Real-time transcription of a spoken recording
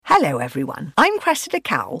Hello everyone, I'm Cressida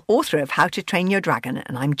Cowell, author of How to Train Your Dragon,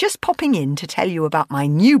 and I'm just popping in to tell you about my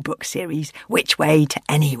new book series, Which Way to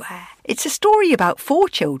Anywhere. It's a story about 4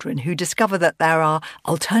 children who discover that there are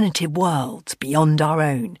alternative worlds beyond our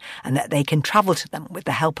own and that they can travel to them with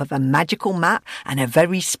the help of a magical map and a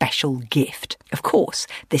very special gift. Of course,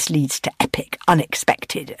 this leads to epic,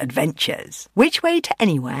 unexpected adventures. Which Way to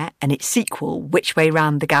Anywhere and its sequel, Which Way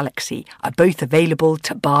Round the Galaxy, are both available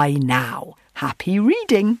to buy now. Happy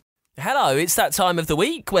reading! Hello, it's that time of the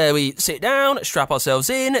week where we sit down, strap ourselves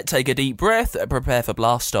in, take a deep breath, prepare for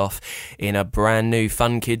blast off in a brand new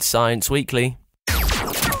Fun Kids Science Weekly.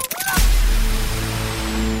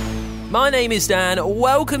 My name is Dan.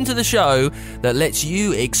 Welcome to the show that lets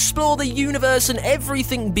you explore the universe and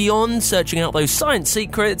everything beyond, searching out those science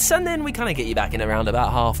secrets, and then we kind of get you back in around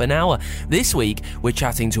about half an hour. This week, we're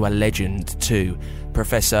chatting to a legend too,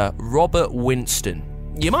 Professor Robert Winston.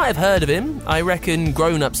 You might have heard of him. I reckon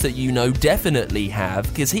grown-ups that you know definitely have,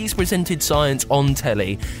 because he's presented science on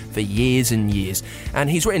telly for years and years. And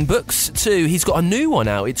he's written books too. He's got a new one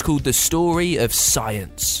out. It's called The Story of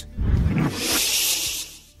Science.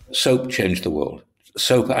 Soap changed the world.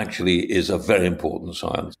 Soap actually is a very important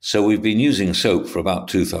science. So we've been using soap for about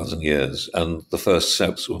 2,000 years, and the first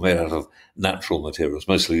soaps were made out of natural materials,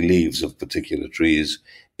 mostly leaves of particular trees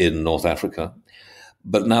in North Africa.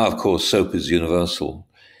 But now, of course, soap is universal.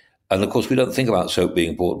 And, of course, we don't think about soap being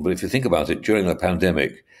important, but if you think about it, during the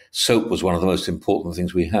pandemic, soap was one of the most important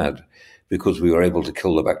things we had because we were able to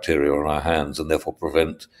kill the bacteria on our hands and therefore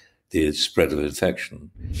prevent the spread of infection.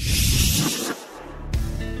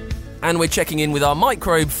 And we're checking in with our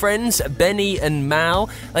microbe friends, Benny and Mal.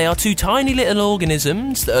 They are 2 tiny little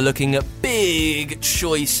organisms that are looking at big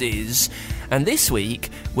choices. And this week,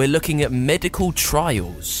 we're looking at medical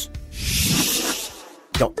trials.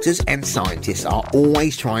 Doctors and scientists are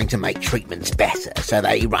always trying to make treatments better, so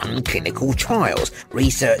they run clinical trials,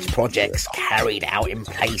 research projects carried out in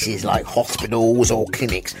places like hospitals or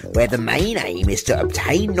clinics, where the main aim is to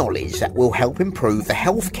obtain knowledge that will help improve the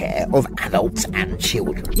healthcare of adults and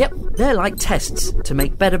children. Yep, they're like tests to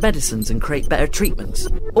make better medicines and create better treatments.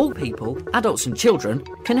 All people, adults and children,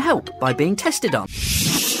 can help by being tested on.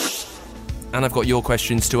 And I've got your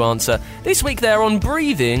questions to answer. This week they're on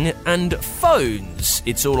breathing and phones.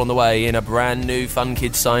 It's all on the way in a brand new Fun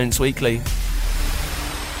Kids Science Weekly.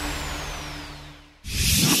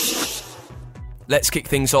 Let's kick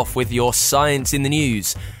things off with your science in the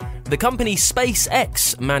news. The company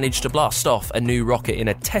SpaceX managed to blast off a new rocket in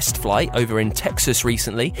a test flight over in Texas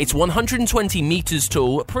recently. It's 120 meters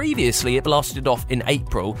tall. Previously, it blasted off in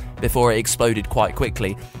April before it exploded quite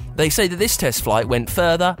quickly. They say that this test flight went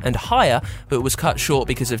further and higher, but was cut short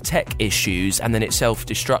because of tech issues, and then it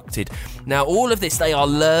self-destructed. Now, all of this they are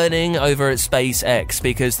learning over at SpaceX,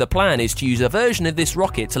 because the plan is to use a version of this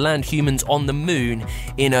rocket to land humans on the moon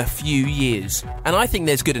in a few years. And I think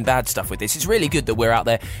there's good and bad stuff with this. It's really good that we're out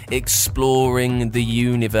there exploring the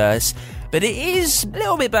universe, but it is a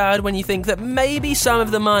little bit bad when you think that maybe some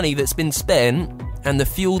of the money that's been spent and the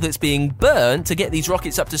fuel that's being burnt to get these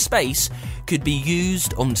rockets up to space could be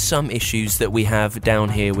used on some issues that we have down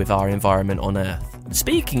here with our environment on Earth.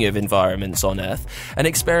 Speaking of environments on Earth, an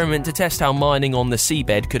experiment to test how mining on the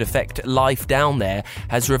seabed could affect life down there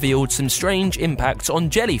has revealed some strange impacts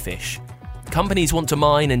on jellyfish. Companies want to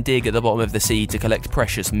mine and dig at the bottom of the sea to collect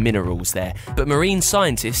precious minerals there, but marine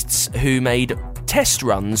scientists who made test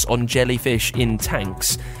runs on jellyfish in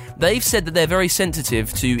tanks, they've said that they're very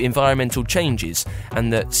sensitive to environmental changes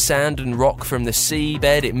and that sand and rock from the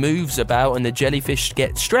seabed, it moves about and the jellyfish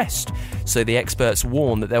get stressed. So the experts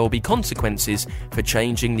warn that there will be consequences for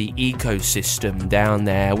changing the ecosystem down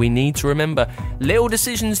there. We need to remember, little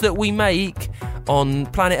decisions that we make on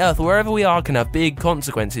planet Earth, wherever we are, can have big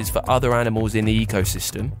consequences for other animals in the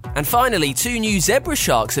ecosystem. And finally, 2 new zebra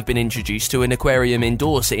sharks have been introduced to an aquarium in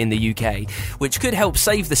Dorset in the UK, which could help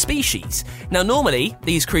save the species. Now, normally,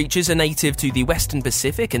 these creatures are native to the Western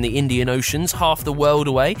Pacific and the Indian Oceans, half the world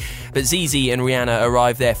away, but Zizi and Rihanna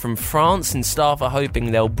arrived there from France, and staff are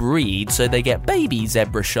hoping they'll breed so they get baby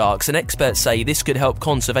zebra sharks, and experts say this could help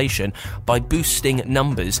conservation by boosting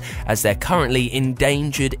numbers, as they're currently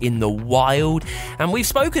endangered in the wild. And we've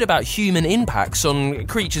spoken about human impacts on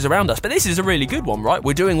creatures around us, but this is a really good one, right?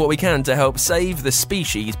 We're doing what we can to help save the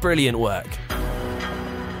species. Brilliant work.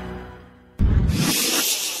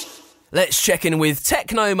 Let's check in with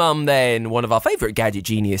Technomum then, one of our favourite gadget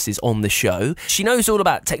geniuses on the show. She knows all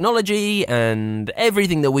about technology and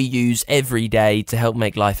everything that we use every day to help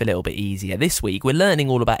make life a little bit easier. This week we're learning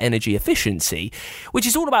all about energy efficiency, which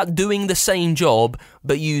is all about doing the same job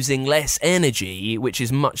but using less energy, which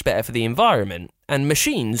is much better for the environment. And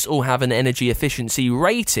machines all have an energy efficiency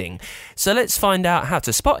rating. So let's find out how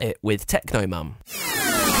to spot it with Technomum.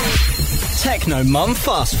 Technomum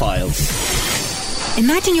Fast Files.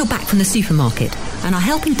 Imagine you're back from the supermarket and are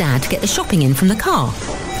helping Dad get the shopping in from the car.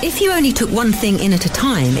 If you only took one thing in at a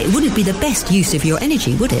time, it wouldn't be the best use of your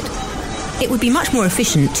energy, would it? It would be much more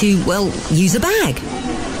efficient to, well, use a bag.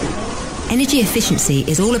 Energy efficiency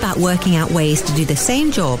is all about working out ways to do the same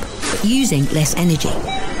job, but using less energy.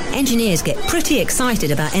 Engineers get pretty excited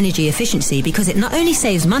about energy efficiency because it not only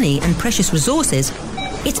saves money and precious resources,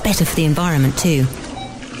 it's better for the environment too.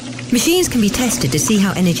 Machines can be tested to see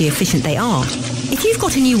how energy efficient they are. If you've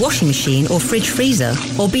got a new washing machine or fridge freezer,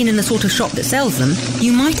 or been in the sort of shop that sells them,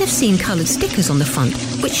 you might have seen coloured stickers on the front,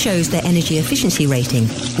 which shows their energy efficiency rating,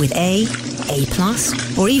 with A+,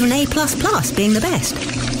 or even A++ being the best.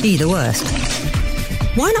 Be the worst.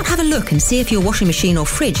 Why not have a look and see if your washing machine or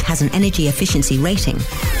fridge has an energy efficiency rating?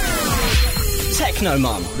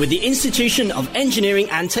 Technomum, with the Institution of Engineering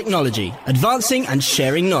and Technology, advancing and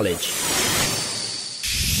sharing knowledge.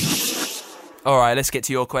 All right, let's get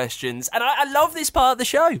to your questions. And I love this part of the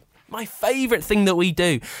show. My favourite thing that we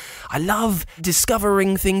do. I love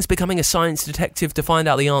discovering things, becoming a science detective to find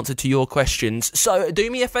out the answer to your questions. So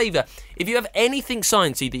do me a favour. If you have anything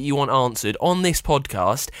sciencey that you want answered on this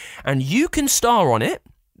podcast, and you can star on it,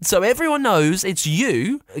 so everyone knows it's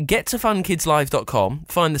you, get to funkidslive.com,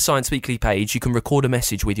 find the Science Weekly page, you can record a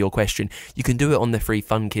message with your question. You can do it on the free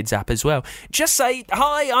Fun Kids app as well. Just say,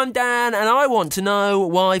 "Hi, I'm Dan, and I want to know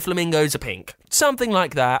why flamingos are pink." Something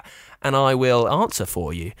like that, and I will answer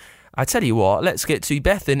for you. I tell you what, let's get to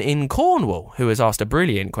Bethan in Cornwall, who has asked a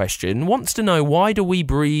brilliant question, wants to know, why do we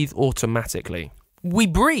breathe automatically? We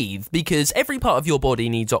breathe because every part of your body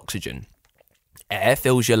needs oxygen. Air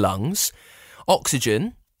fills your lungs.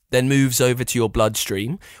 Oxygen then moves over to your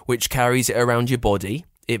bloodstream, which carries it around your body.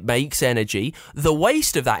 It makes energy. The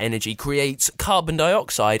waste of that energy creates carbon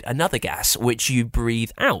dioxide, another gas, which you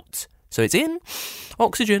breathe out. So it's in,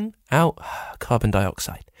 oxygen, out, carbon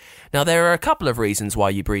dioxide. Now, there are a couple of reasons why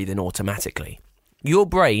you breathe in automatically. Your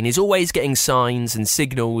brain is always getting signs and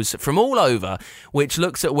signals from all over, which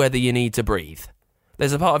looks at whether you need to breathe.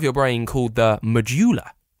 There's a part of your brain called the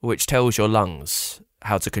medulla, which tells your lungs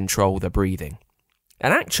how to control the breathing.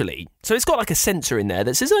 And actually, so it's got like a sensor in there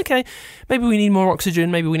that says, okay, maybe we need more oxygen,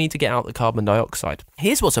 maybe we need to get out the carbon dioxide.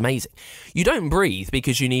 Here's what's amazing. You don't breathe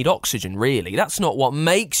because you need oxygen, really. That's not what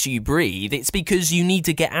makes you breathe. It's because you need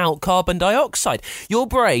to get out carbon dioxide. Your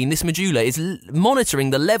brain, this medulla, is monitoring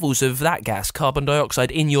the levels of that gas, carbon dioxide,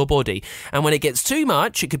 in your body. And when it gets too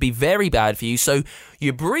much, it could be very bad for you. So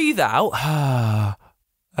you breathe out,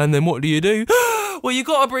 and then what do? Well, you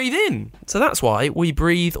got to breathe in. So that's why we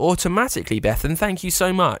breathe automatically, Bethan. Thank you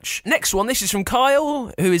so much. Next one, this is from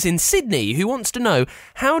Kyle, who is in Sydney, who wants to know,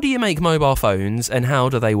 how do you make mobile phones and how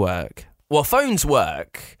do they work? Well, phones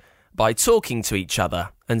work by talking to each other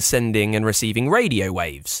and sending and receiving radio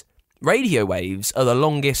waves. Radio waves are the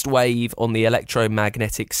longest wave on the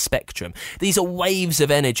electromagnetic spectrum. These are waves of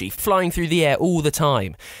energy flying through the air all the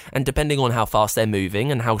time. And depending on how fast they're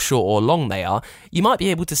moving and how short or long they are, you might be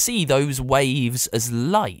able to see those waves as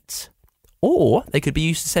light. Or they could be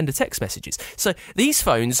used to send text messages. So these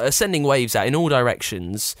phones are sending waves out in all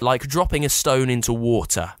directions, like dropping a stone into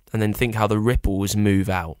water, and then think how the ripples move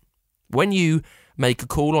out. When you make a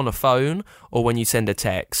call on a phone or when you send a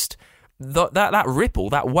text, that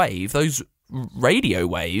ripple, that wave, those radio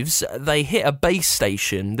waves, they hit a base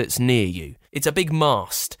station that's near you. It's a big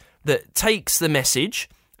mast that takes the message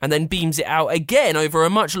and then beams it out again over a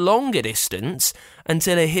much longer distance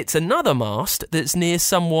until it hits another mast that's near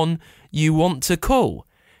someone you want to call.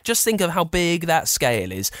 Just think of how big that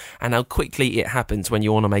scale is and how quickly it happens when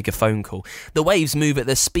you want to make a phone call. The waves move at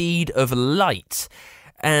the speed of light.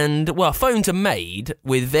 And, well, phones are made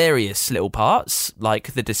with various little parts,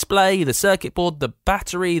 like the display, the circuit board, the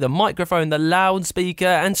battery, the microphone, the loudspeaker,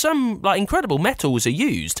 and some, incredible metals are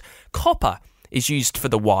used. Copper is used for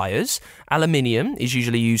the wires. Aluminium is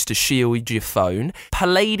usually used to shield your phone.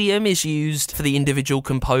 Palladium is used for the individual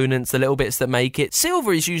components, the little bits that make it.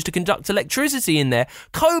 Silver is used to conduct electricity in there.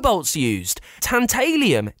 Cobalt's used.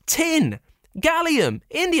 Tantalium, tin, gallium,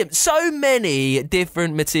 indium. So many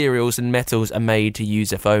different materials and metals are made to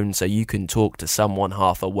use a phone so you can talk to someone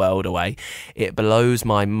half a world away. It blows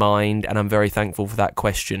my mind, and I'm very thankful for that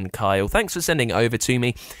question, Kyle. Thanks for sending it over to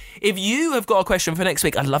me. If you have got a question for next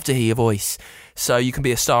week, I'd love to hear your voice so you can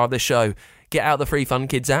be a star of the show. Get out the free Fun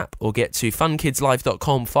Kids app or get to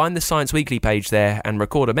funkidslive.com, find the Science Weekly page there and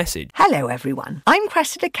record a message. Hello everyone, I'm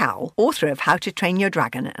Cressida Cowell, author of How to Train Your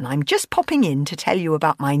Dragon, and I'm just popping in to tell you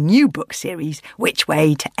about my new book series, Which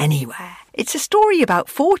Way to Anywhere. It's a story about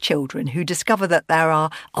 4 children who discover that there are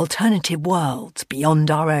alternative worlds beyond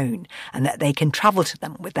our own and that they can travel to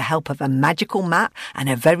them with the help of a magical map and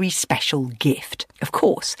a very special gift. Of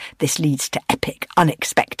course, this leads to epic,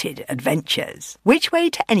 unexpected adventures. Which Way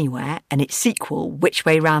to Anywhere and its sequel, Which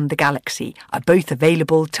Way Round the Galaxy, are both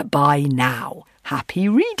available to buy now. Happy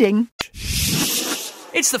reading!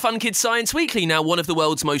 It's the Fun Kids Science Weekly. Now, one of the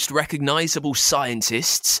world's most recognisable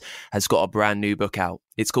scientists has got a brand new book out.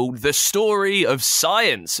 It's called The Story of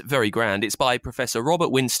Science. Very grand. It's by Professor Robert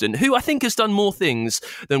Winston, who I think has done more things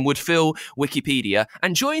than would fill Wikipedia,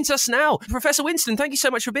 and joins us now. Professor Winston, thank you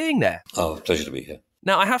so much for being there. Oh, pleasure to be here.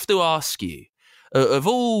 Now, I have to ask you, of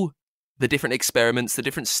all the different experiments, the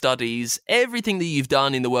different studies, everything that you've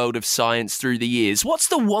done in the world of science through the years, what's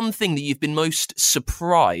the one thing that you've been most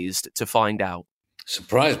surprised to find out?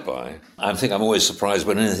 Surprised by? I think I'm always surprised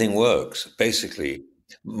when anything works. Basically,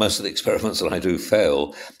 most of the experiments that I do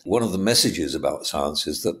fail. One of the messages about science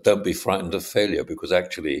is that don't be frightened of failure, because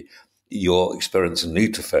actually your experiments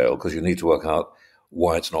need to fail because you need to work out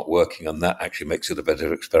why it's not working, and that actually makes it a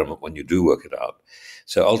better experiment when you do work it out.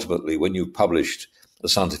 So ultimately, when you've published a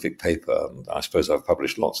scientific paper, and I suppose I've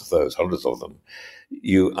published lots of those, hundreds of them,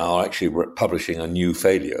 you are actually publishing a new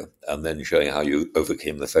failure and then showing how you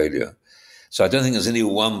overcame the failure. So I don't think there's any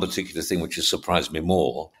one particular thing which has surprised me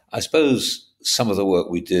more. I suppose some of the work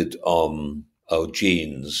we did on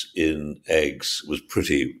genes in eggs was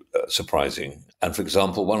pretty surprising. And for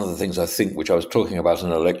example, one of the things I think, which I was talking about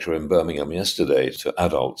in a lecture in Birmingham yesterday to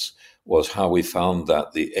adults, was how we found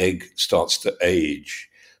that the egg starts to age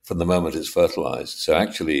from the moment it's fertilized. So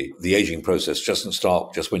actually, the aging process doesn't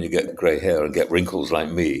start just when you get grey hair and get wrinkles like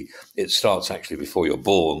me. It starts actually before you're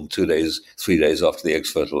born, 2 days, 3 days after the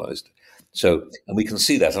egg's fertilized. So, and we can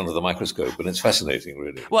see that under the microscope, and it's fascinating,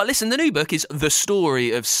 really. Well, listen, the new book is The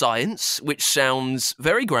Story of Science, which sounds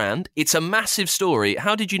very grand. It's a massive story.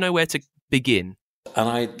 How did you know where to begin? And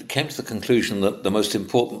I came to the conclusion that the most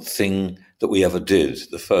important thing that we ever did,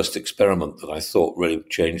 the first experiment that I thought really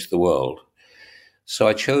changed the world. So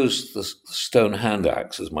I chose the stone hand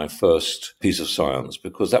axe as my first piece of science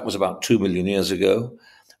because that was about 2 million years ago.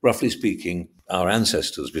 Roughly speaking, our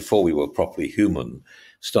ancestors, before we were properly human,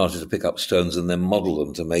 started to pick up stones and then model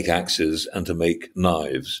them to make axes and to make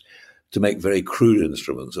knives, to make very crude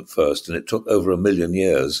instruments at first. And it took over 1 million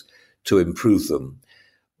years to improve them.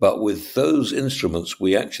 But with those instruments,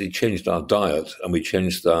 we actually changed our diet and we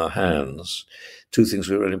changed our hands. 2 things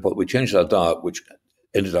were really important. We changed our diet, which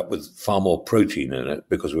ended up with far more protein in it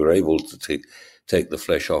because we were able to take the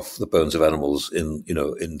flesh off the bones of animals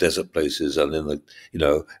in desert places and in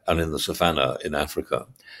the savannah in Africa.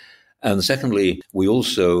 And secondly, we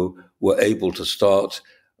also were able to start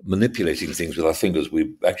manipulating things with our fingers.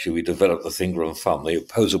 We developed the finger and thumb, the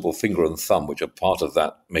opposable finger and thumb, which are part of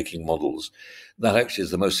that making models. That actually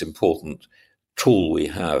is the most important tool we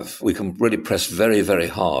have. We can really press very, very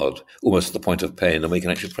hard, almost to the point of pain, and we can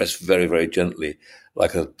actually press very, very gently,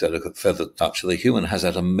 like a delicate feather touch. So the human has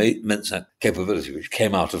that immense capability, which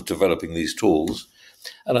came out of developing these tools.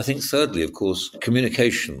 And I think thirdly, of course,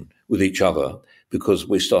 communication with each other, because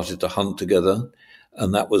we started to hunt together,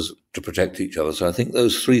 and that was to protect each other. So I think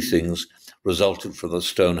those 3 things resulted from the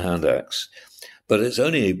stone hand axe. But it's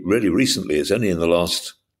only really recently, it's only in the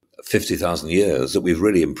last 50,000 years that we've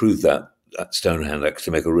really improved that stone hand axe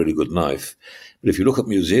to make a really good knife. But if you look at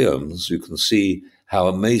museums, you can see how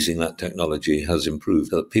amazing that technology has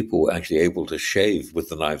improved, that people were actually able to shave with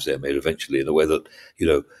the knives they made eventually in a way that,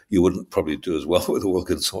 you wouldn't probably do as well with a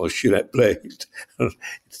Wilkinson or Gillette blade.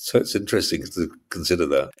 So it's interesting to consider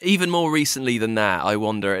that. Even more recently than that, I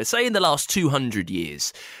wonder, say in the last 200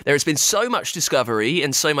 years, there has been so much discovery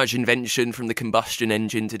and so much invention, from the combustion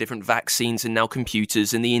engine to different vaccines and now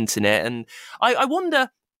computers and the internet. And I wonder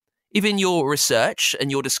if in your research and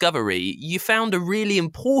your discovery, you found a really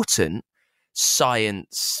important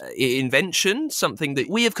science invention, something that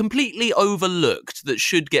we have completely overlooked that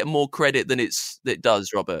should get more credit than it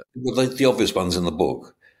does, Robert. Well, the obvious one's in the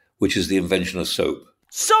book, which is the invention of soap.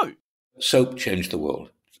 Soap changed the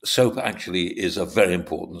world. Soap actually is a very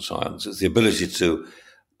important science. It's the ability to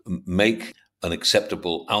make an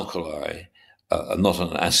acceptable alkali not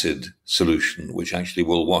an acid solution, which actually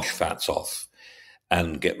will wash fats off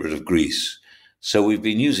and get rid of grease. So we've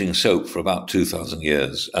been using soap for about 2,000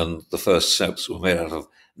 years, and the first soaps were made out of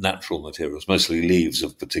natural materials, mostly leaves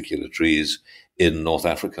of particular trees in North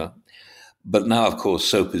Africa. But now, of course,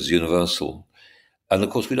 soap is universal. And, of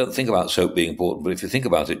course, we don't think about soap being important, but if you think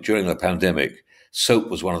about it, during the pandemic, soap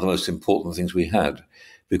was one of the most important things we had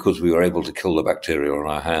because we were able to kill the bacteria on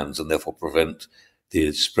our hands and therefore prevent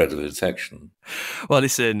the spread of infection. Well,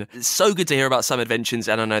 listen, it's so good to hear about some inventions,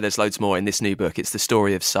 and I know there's loads more in this new book. It's The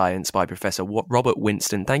Story of Science by Professor Robert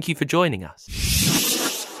Winston. Thank you for joining us.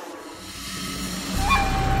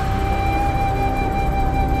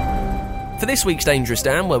 For this week's Dangerous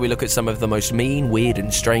Dan, where we look at some of the most mean, weird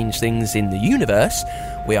and strange things in the universe,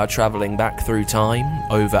 we are travelling back through time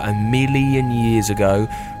over 1 million years ago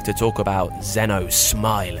to talk about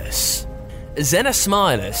Xenosmilus.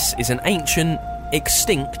 Xenosmilus is an ancient,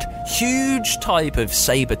 extinct, huge type of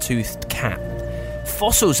saber-toothed cat.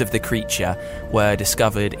 Fossils of the creature were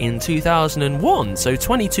discovered in 2001, so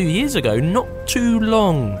 22 years ago, not too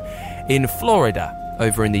long, in Florida,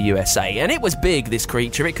 over in the USA. And it was big, this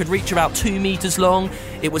creature. It could reach about 2 meters long.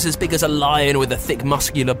 It was as big as a lion with a thick,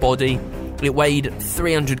 muscular body. It weighed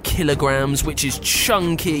 300 kilograms, which is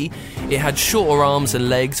chunky. It had shorter arms and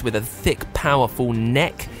legs with a thick, powerful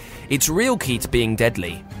neck. Its real key to being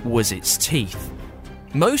deadly was its teeth.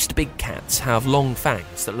 Most big cats have long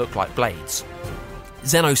fangs that look like blades.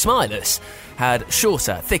 Xenosmilus had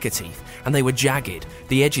shorter, thicker teeth, and they were jagged.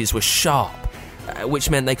 The edges were sharp, which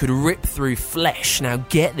meant they could rip through flesh. Now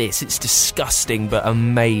get this, it's disgusting but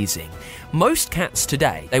amazing. Most cats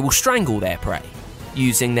today, they will strangle their prey,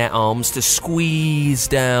 using their arms to squeeze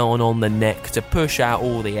down on the neck to push out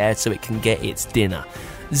all the air so it can get its dinner.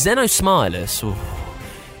 Xenosmilus,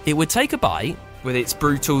 it would take a bite with its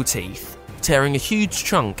brutal teeth, tearing a huge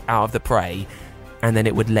chunk out of the prey, and then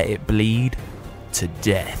it would let it bleed to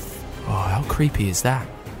death. Oh, how creepy is that?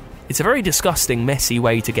 It's a very disgusting, messy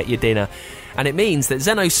way to get your dinner, and it means that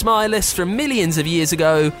Xenosmilus from millions of years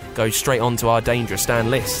ago goes straight onto our Dangerous Dan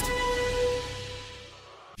list.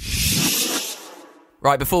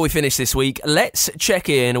 Right, before we finish this week, let's check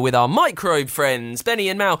in with our microbe friends, Benny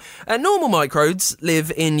and Mal. Normal microbes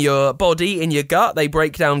live in your body, in your gut. They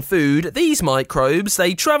break down food. These microbes,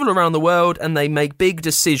 they travel around the world and they make big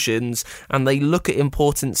decisions and they look at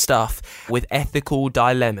important stuff with ethical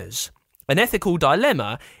dilemmas. An ethical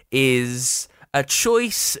dilemma is a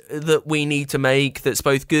choice that we need to make that's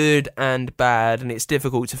both good and bad, and it's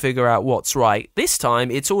difficult to figure out what's right. This time,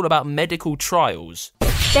 it's all about medical trials.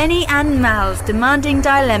 Benny and Mal's Demanding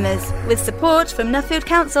Dilemmas, with support from Nuffield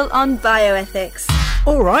Council on Bioethics.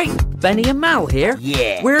 All right, Benny and Mal here.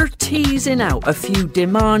 Yeah. We're teasing out a few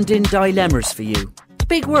demanding dilemmas for you.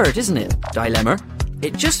 Big word, isn't it? Dilemma.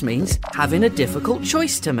 It just means having a difficult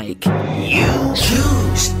choice to make. You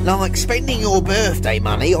choose, like spending your birthday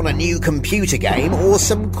money on a new computer game or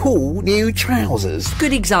some cool new trousers.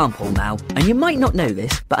 Good example, Mal. And you might not know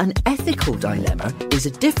this, but an ethical dilemma is a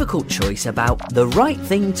difficult choice about the right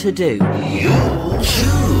thing to do. You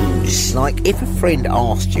choose. Like if a friend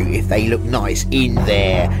asked you if they look nice in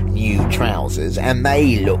their new trousers and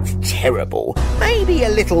they looked terrible, maybe a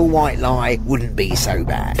little white lie wouldn't be so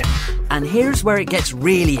bad. And here's where it gets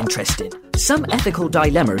really interesting. Some ethical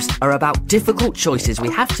dilemmas are about difficult choices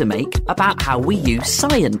we have to make about how we use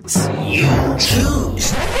science. You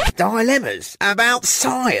choose. Dilemmas about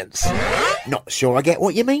science. Not sure I get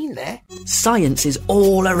what you mean there. Science is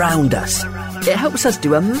all around us. It helps us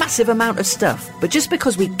do a massive amount of stuff, but just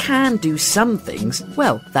because we can do some things,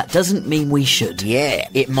 well, that doesn't mean we should. Yeah,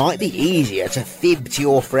 it might be easier to fib to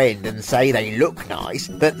your friend and say they look nice,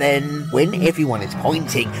 but then when everyone is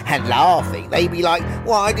pointing and laughing, they be like,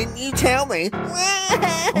 why didn't you tell me?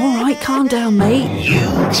 All right, calm down, mate. You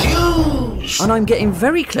choose. And I'm getting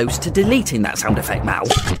very close to deleting that sound effect, Mal.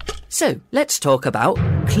 So, let's talk about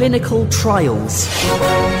clinical trials.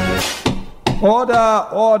 Order!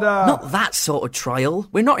 Not that sort of trial.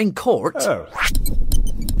 We're not in court. Oh.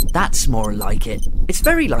 That's more like it. It's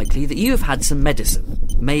very likely that you have had some medicine,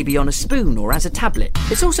 maybe on a spoon or as a tablet.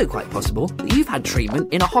 It's also quite possible that you've had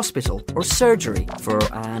treatment in a hospital or surgery for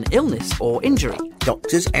an illness or injury.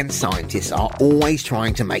 Doctors and scientists are always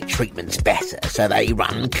trying to make treatments better, so they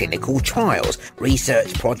run clinical trials,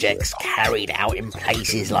 research projects carried out in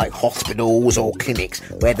places like hospitals or clinics,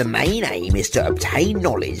 where the main aim is to obtain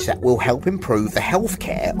knowledge that will help improve the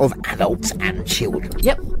healthcare of adults and children.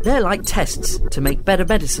 Yep, they're like tests to make better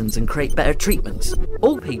medicines and create better treatments.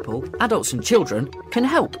 All people, adults and children, can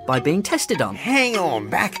help by being tested on. Hang on,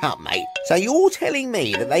 back up, mate. So you're telling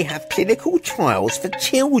me that they have clinical trials for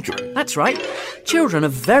children? That's right. Children are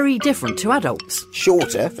very different to adults.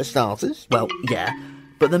 Shorter, for starters. Well, yeah,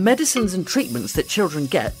 but the medicines and treatments that children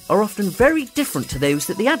get are often very different to those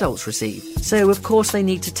that the adults receive. So, of course, they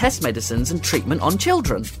need to test medicines and treatment on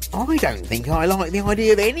children. I don't think I like the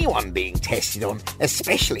idea of anyone being tested on,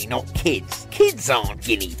 especially not kids. Kids aren't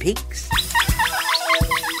guinea pigs.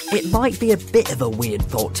 It might be a bit of a weird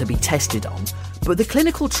thought to be tested on, but the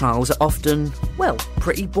clinical trials are often, well,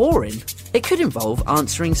 pretty boring. It could involve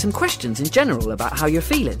answering some questions in general about how you're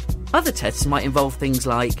feeling. Other tests might involve things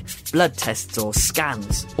like blood tests or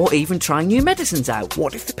scans, or even trying new medicines out.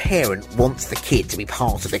 What if the parent wants the kid to be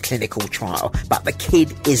part of the clinical trial, but the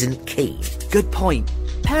kid isn't keen? Good point.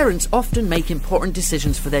 Parents often make important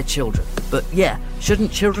decisions for their children, but yeah,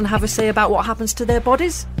 shouldn't children have a say about what happens to their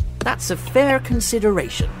bodies? That's a fair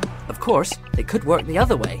consideration. Of course, it could work the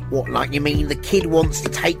other way. What, like you mean the kid wants to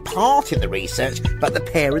take part in the research, but the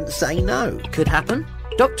parents say no? Could happen.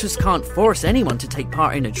 Doctors can't force anyone to take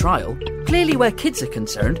part in a trial. Clearly, where kids are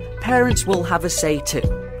concerned, parents will have a say too.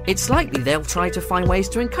 It's likely they'll try to find ways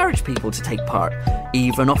to encourage people to take part,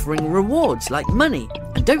 even offering rewards like money.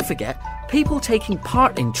 And don't forget, people taking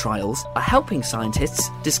part in trials are helping scientists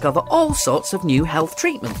discover all sorts of new health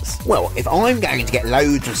treatments. Well, if I'm going to get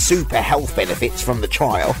loads of super health benefits from the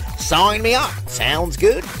trial, sign me up. Sounds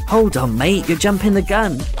good. Hold on, mate, you're jumping the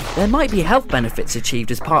gun. There might be health benefits achieved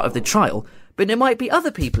as part of the trial, but there might be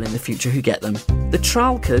other people in the future who get them. The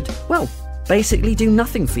trial could, well, basically do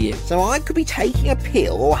nothing for you. So I could be taking a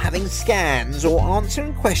pill or having scans or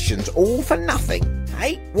answering questions all for nothing.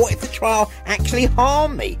 Hey, what if the trial actually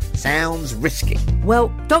harmed me? Sounds risky. Well,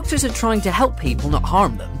 doctors are trying to help people, not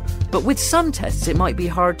harm them. But with some tests, it might be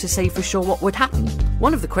hard to say for sure what would happen.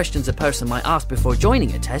 One of the questions a person might ask before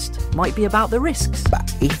joining a test might be about the risks.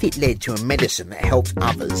 But if it led to a medicine that helps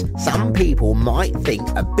others, some people might think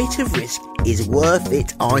a bit of risk is worth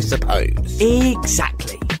it, I suppose.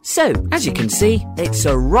 Exactly. So, as you can see, it's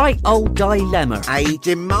a right old dilemma. A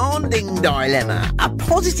demanding dilemma. A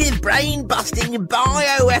positive brain-busting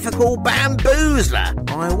bioethical bamboozler.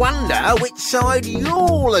 I wonder which side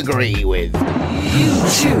you'll agree with. You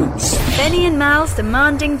choose. Benny and Mal's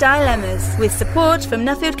Demanding Dilemmas, with support from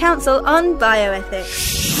Nuffield Council on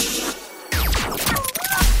bioethics.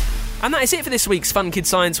 And that is it for this week's Fun Kids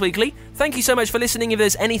Science Weekly. Thank you so much for listening. If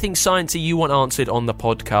there's anything sciencey you want answered on the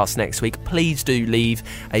podcast next week, please do leave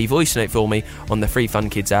a voice note for me on the free Fun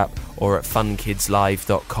Kids app or at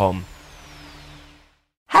funkidslive.com.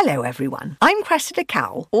 Hello everyone, I'm Cressida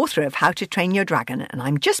Cowell, author of How to Train Your Dragon, and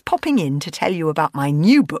I'm just popping in to tell you about my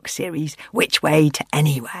new book series, Which Way to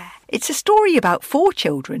Anywhere. It's a story about 4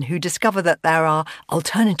 children who discover that there are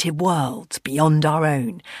alternative worlds beyond our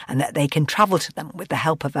own and that they can travel to them with the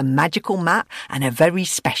help of a magical map and a very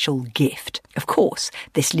special gift. Of course,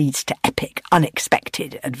 this leads to epic,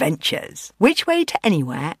 unexpected adventures. Which Way to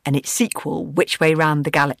Anywhere and its sequel, Which Way Round the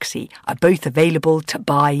Galaxy, are both available to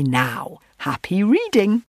buy now. Happy reading!